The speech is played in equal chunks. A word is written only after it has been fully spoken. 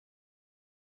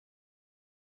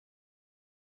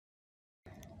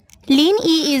Lin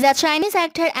Yi is a Chinese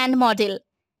actor and model.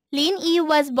 Lin Yi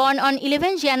was born on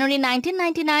 11 January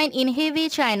 1999 in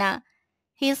Hebei, China.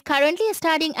 He is currently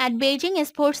studying at Beijing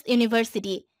Sports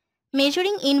University,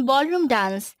 majoring in ballroom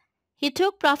dance. He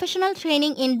took professional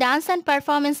training in dance and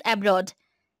performance abroad.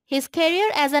 His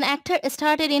career as an actor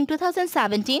started in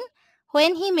 2017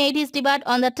 when he made his debut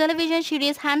on the television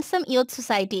series Handsome Youth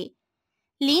Society.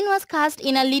 Lin was cast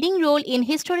in a leading role in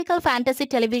historical fantasy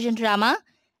television drama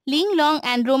Ling Long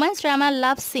and romance drama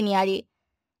Love Scenery.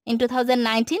 In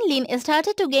 2019, Lin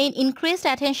started to gain increased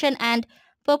attention and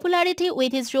popularity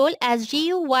with his role as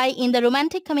GUY in the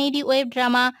romantic comedy web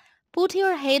drama Put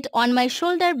Your Head on My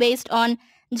Shoulder based on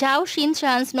Zhao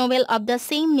Xin-chan's novel of the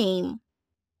same name.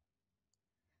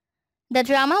 The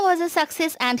drama was a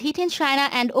success and hit in China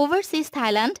and overseas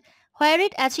Thailand, where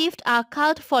it achieved a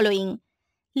cult following.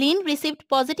 Lin received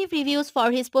positive reviews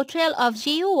for his portrayal of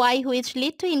GUY, which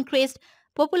led to increased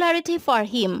popularity for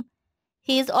him.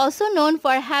 He is also known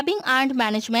for having earned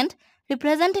management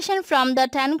representation from the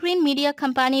Tangreen Media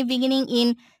Company beginning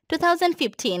in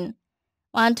 2015.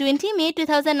 On 20 May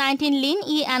 2019, Lin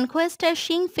Yi and co-star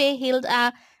Xing Fei held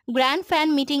a grand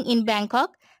fan meeting in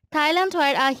Bangkok, Thailand,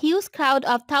 where a huge crowd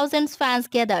of thousands of fans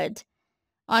gathered.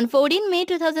 On 14 May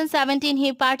 2017,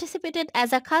 he participated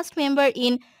as a cast member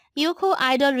in Yoko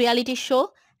Idol reality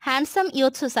show Handsome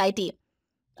Youth Society.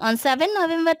 On 7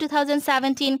 November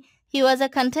 2017, he was a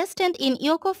contestant in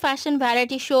Yoko fashion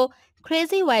variety show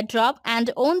Crazy White Drop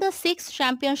and won the 6th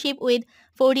championship with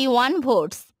 41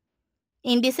 votes.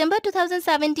 In December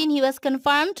 2017, he was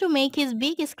confirmed to make his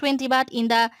big screen debut in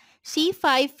the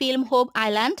C5 film Hope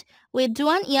Island with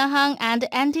Duan Yahang and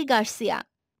Andy Garcia.